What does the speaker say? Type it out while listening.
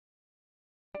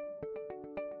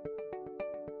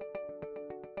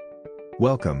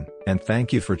Welcome, and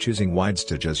thank you for choosing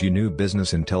WIDESTAGE as your new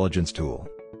business intelligence tool.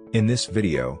 In this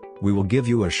video, we will give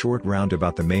you a short round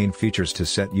about the main features to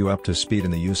set you up to speed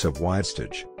in the use of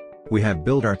WIDESTAGE. We have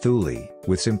built our tool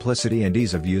with simplicity and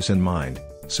ease of use in mind,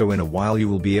 so in a while you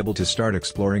will be able to start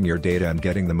exploring your data and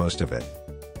getting the most of it.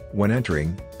 When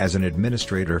entering, as an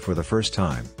administrator for the first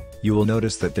time, you will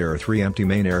notice that there are 3 empty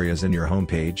main areas in your home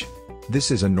page.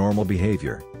 This is a normal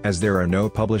behavior, as there are no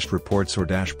published reports or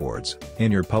dashboards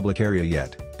in your public area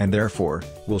yet, and therefore,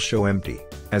 will show empty,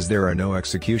 as there are no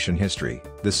execution history.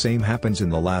 The same happens in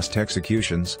the last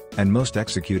executions, and most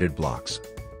executed blocks.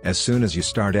 As soon as you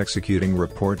start executing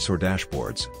reports or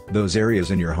dashboards, those areas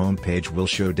in your home page will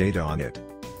show data on it.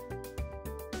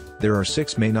 There are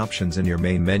 6 main options in your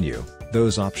main menu.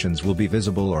 Those options will be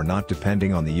visible or not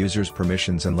depending on the user's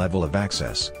permissions and level of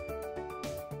access.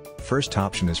 First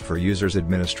option is for users'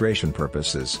 administration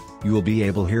purposes. You will be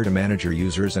able here to manage your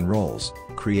users and roles,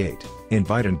 create,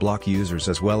 invite and block users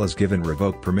as well as give and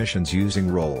revoke permissions using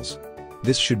roles.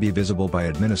 This should be visible by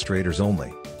administrators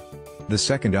only. The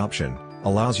second option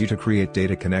allows you to create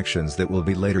data connections that will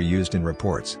be later used in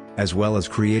reports, as well as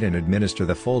create and administer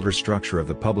the folder structure of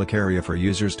the public area for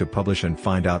users to publish and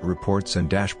find out reports and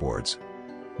dashboards.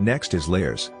 Next is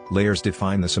layers. Layers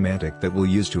define the semantic that we'll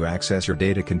use to access your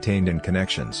data contained in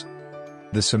connections.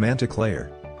 The semantic layer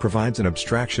provides an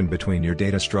abstraction between your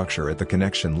data structure at the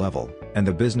connection level and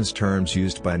the business terms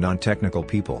used by non-technical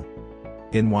people.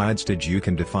 In WIDESTAGE you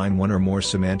can define one or more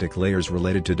semantic layers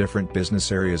related to different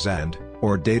business areas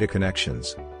and/or data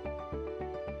connections.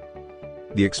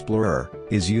 The Explorer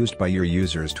is used by your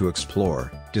users to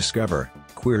explore, discover,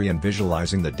 query and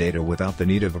visualizing the data without the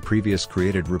need of a previous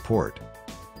created report.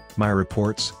 My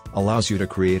Reports allows you to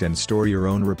create and store your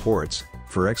own reports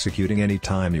for executing any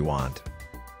time you want.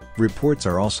 Reports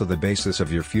are also the basis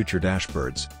of your future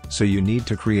dashboards, so you need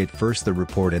to create first the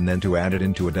report and then to add it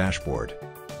into a dashboard.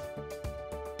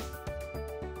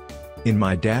 In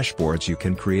My Dashboards you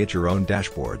can create your own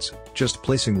dashboards, just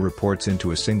placing reports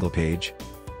into a single page.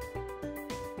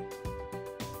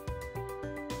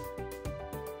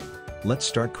 Let's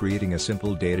start creating a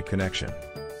simple data connection.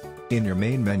 In your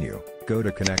main menu, go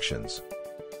to Connections.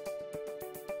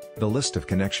 The list of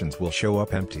connections will show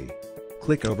up empty.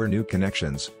 Click over New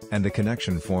Connections, and the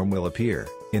connection form will appear.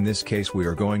 In this case we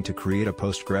are going to create a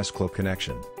PostgreSQL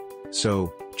connection.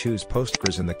 So, choose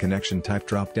Postgres in the connection type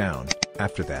drop-down.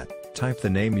 After that, type the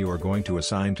name you are going to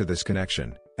assign to this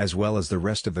connection, as well as the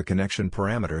rest of the connection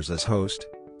parameters as host,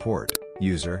 port,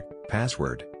 user,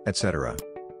 password, etc.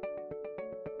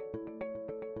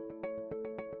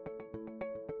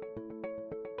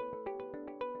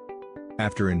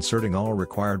 After inserting all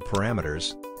required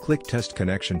parameters, click Test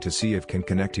Connection to see if can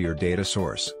connect to your data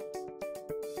source.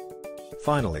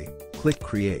 Finally, click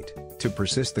Create to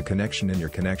persist the connection in your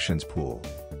connections pool.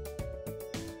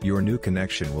 Your new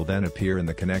connection will then appear in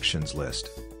the connections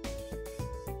list.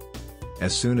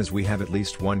 As soon as we have at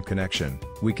least one connection,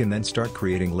 we can then start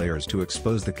creating layers to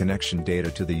expose the connection data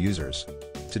to the users.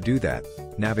 To do that,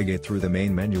 navigate through the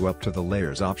main menu up to the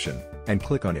Layers option, and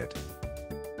click on it.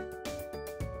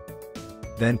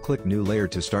 Then click New Layer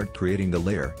to start creating the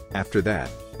layer. After that,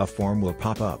 a form will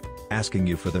pop up, asking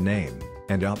you for the name,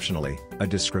 and optionally, a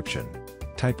description.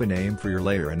 Type a name for your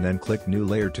layer and then click New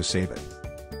Layer to save it.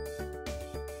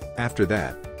 After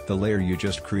that, the layer you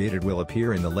just created will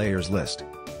appear in the layers list.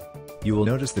 You will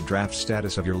notice the draft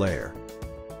status of your layer.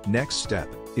 Next step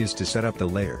is to set up the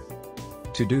layer.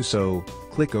 To do so,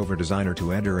 click over Designer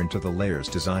to enter into the Layers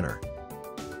Designer.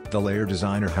 The Layer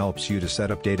Designer helps you to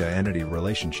set up data entity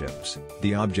relationships,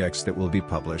 the objects that will be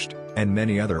published, and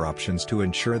many other options to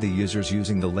ensure the users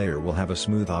using the layer will have a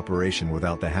smooth operation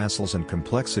without the hassles and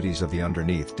complexities of the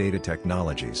underneath data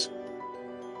technologies.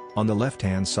 On the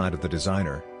left-hand side of the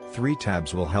designer, 3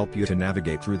 tabs will help you to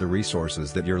navigate through the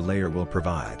resources that your layer will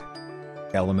provide.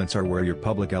 Elements are where your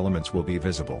public elements will be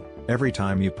visible. Every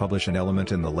time you publish an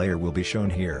element in the layer will be shown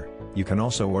here. You can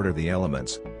also order the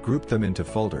elements, group them into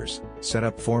folders, set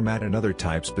up format and other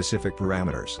type-specific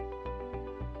parameters.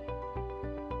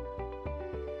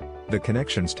 The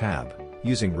Connections tab,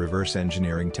 using reverse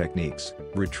engineering techniques,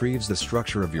 retrieves the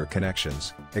structure of your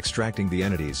connections, extracting the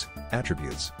entities,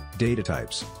 attributes, data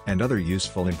types, and other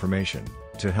useful information,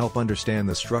 to help understand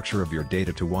the structure of your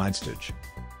data to WIDESTAGE.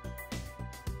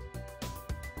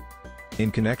 In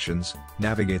Connections,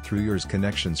 navigate through your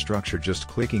connection structure just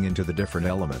clicking into the different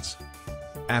elements.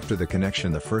 After the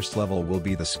connection the first level will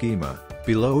be the schema,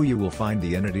 below you will find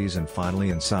the entities and finally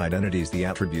inside entities the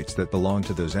attributes that belong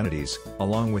to those entities,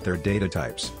 along with their data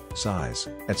types, size,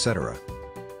 etc.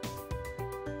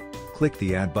 Click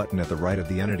the Add button at the right of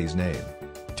the entity's name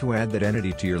to add that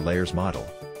entity to your layers model.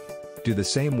 Do the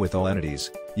same with all entities.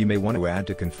 You may want to add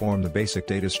to conform the basic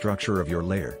data structure of your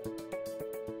layer.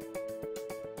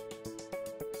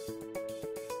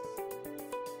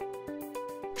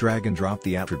 Drag and drop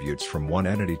the attributes from one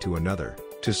entity to another,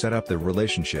 to set up the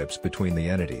relationships between the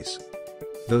entities.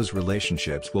 Those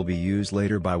relationships will be used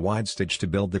later by WIDESTAGE to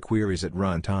build the queries at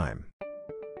runtime.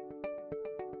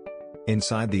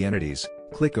 Inside the entities,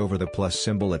 click over the plus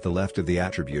symbol at the left of the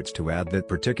attributes to add that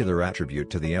particular attribute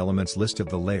to the elements list of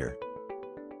the layer.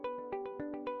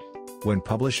 When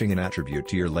publishing an attribute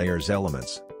to your layer's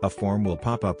elements, a form will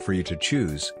pop up for you to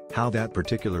choose how that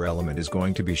particular element is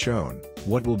going to be shown,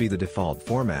 what will be the default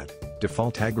format,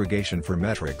 default aggregation for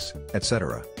metrics,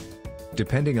 etc.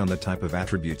 Depending on the type of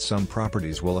attribute, some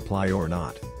properties will apply or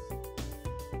not.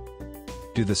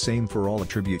 Do the same for all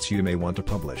attributes you may want to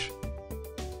publish.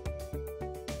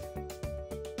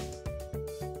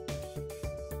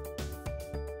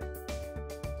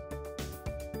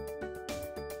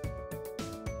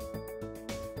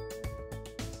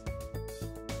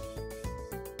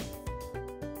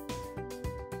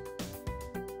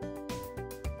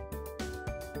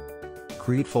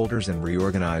 Create folders and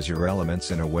reorganize your elements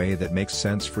in a way that makes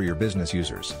sense for your business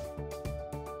users.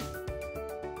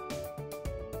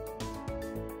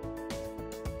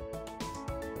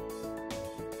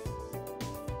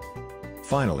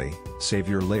 Finally, save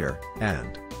your layer,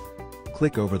 and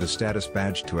click over the status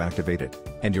badge to activate it,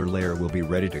 and your layer will be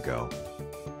ready to go.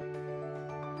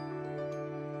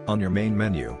 On your main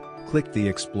menu, click the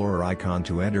Explorer icon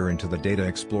to enter into the Data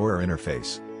Explorer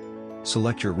interface.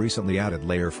 Select your recently added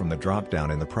layer from the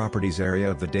drop-down in the Properties area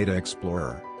of the Data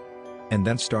Explorer. And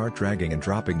then start dragging and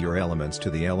dropping your elements to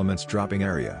the Elements Dropping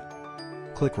area.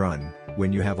 Click Run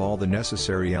when you have all the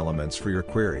necessary elements for your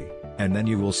query, and then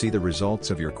you will see the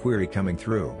results of your query coming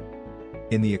through.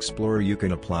 In the Explorer you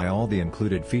can apply all the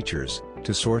included features,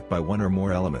 to sort by one or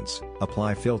more elements,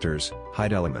 apply filters,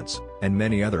 hide elements, and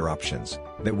many other options,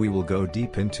 that we will go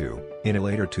deep into in a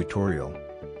later tutorial.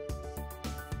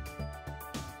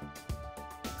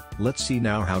 Let's see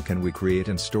now how can we create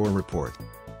and store a report.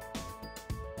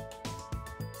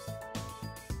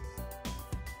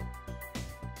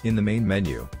 In the main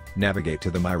menu, navigate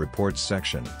to the My Reports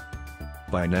section.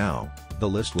 By now, the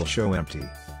list will show empty.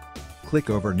 Click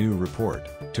over New Report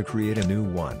to create a new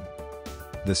one.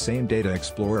 The same Data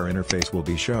Explorer interface will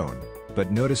be shown,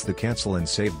 but notice the Cancel and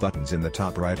Save buttons in the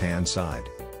top right-hand side.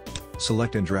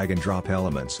 Select and drag and drop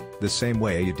elements, the same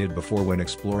way you did before when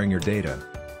exploring your data.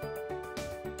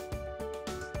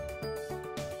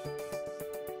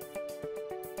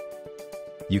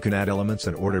 You can add elements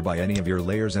and order by any of your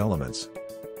layer's elements.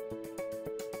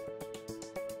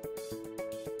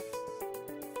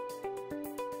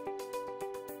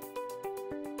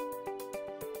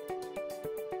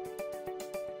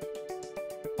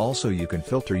 Also, you can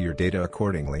filter your data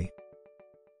accordingly.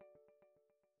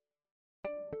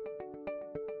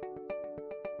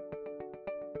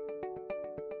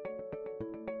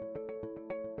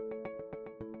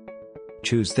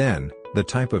 Choose then the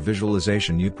type of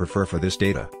visualization you prefer for this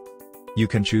data. You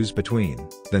can choose between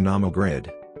the normal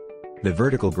grid, the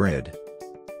vertical grid,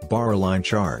 bar or line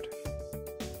chart,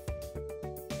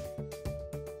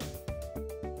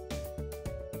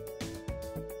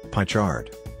 pie chart,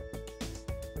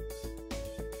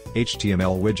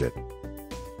 HTML widget,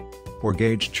 or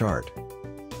gauge chart.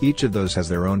 Each of those has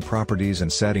their own properties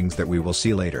and settings that we will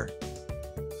see later.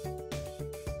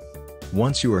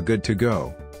 Once you are good to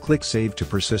go, click Save to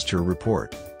persist your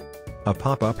report. A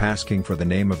pop-up asking for the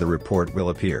name of the report will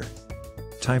appear.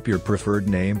 Type your preferred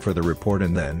name for the report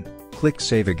and then, click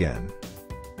Save again.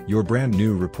 Your brand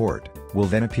new report will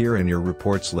then appear in your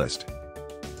reports list.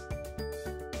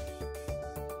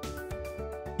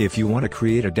 If you want to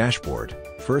create a dashboard,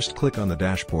 first click on the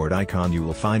dashboard icon you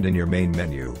will find in your main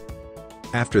menu.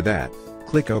 After that,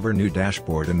 click over New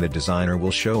Dashboard and the designer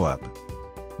will show up.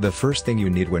 The first thing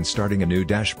you need when starting a new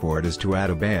dashboard is to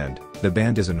add a band. The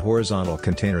band is an horizontal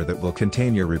container that will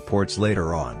contain your reports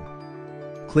later on.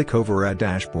 Click over Add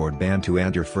Dashboard Band to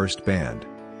add your first band.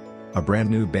 A brand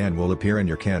new band will appear in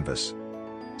your canvas.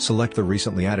 Select the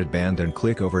recently added band and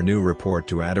click over New Report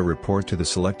to add a report to the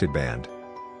selected band.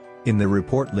 In the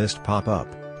report list pop-up,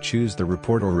 choose the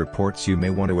report or reports you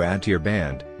may want to add to your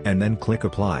band, and then click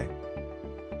Apply.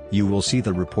 You will see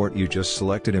the report you just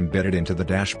selected embedded into the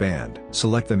dash band.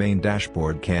 Select the main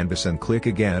dashboard canvas and click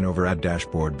again over Add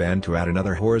Dashboard Band to add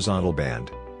another horizontal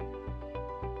band.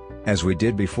 As we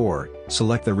did before,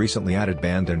 select the recently added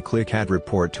band and click Add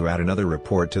Report to add another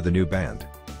report to the new band.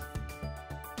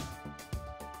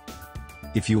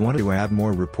 If you want to add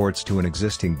more reports to an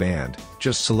existing band,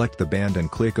 just select the band and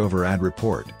click over Add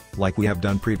Report, like we have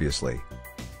done previously.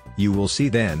 You will see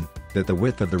then, that the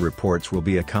width of the reports will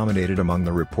be accommodated among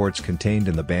the reports contained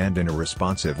in the band in a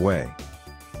responsive way.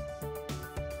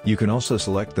 You can also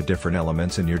select the different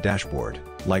elements in your dashboard,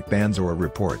 like bands or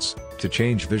reports, to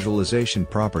change visualization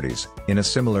properties, in a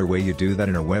similar way you do that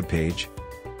in a web page.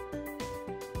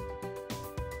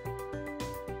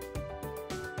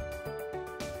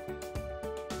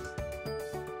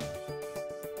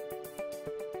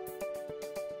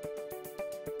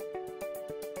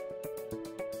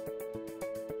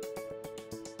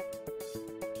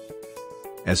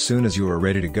 As soon as you are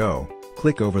ready to go,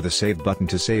 click over the Save button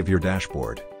to save your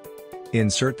dashboard.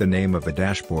 Insert the name of the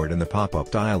dashboard in the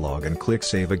pop-up dialog and click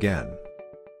Save again.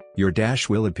 Your dash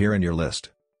will appear in your list.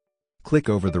 Click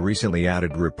over the recently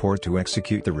added report to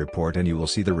execute the report and you will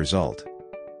see the result.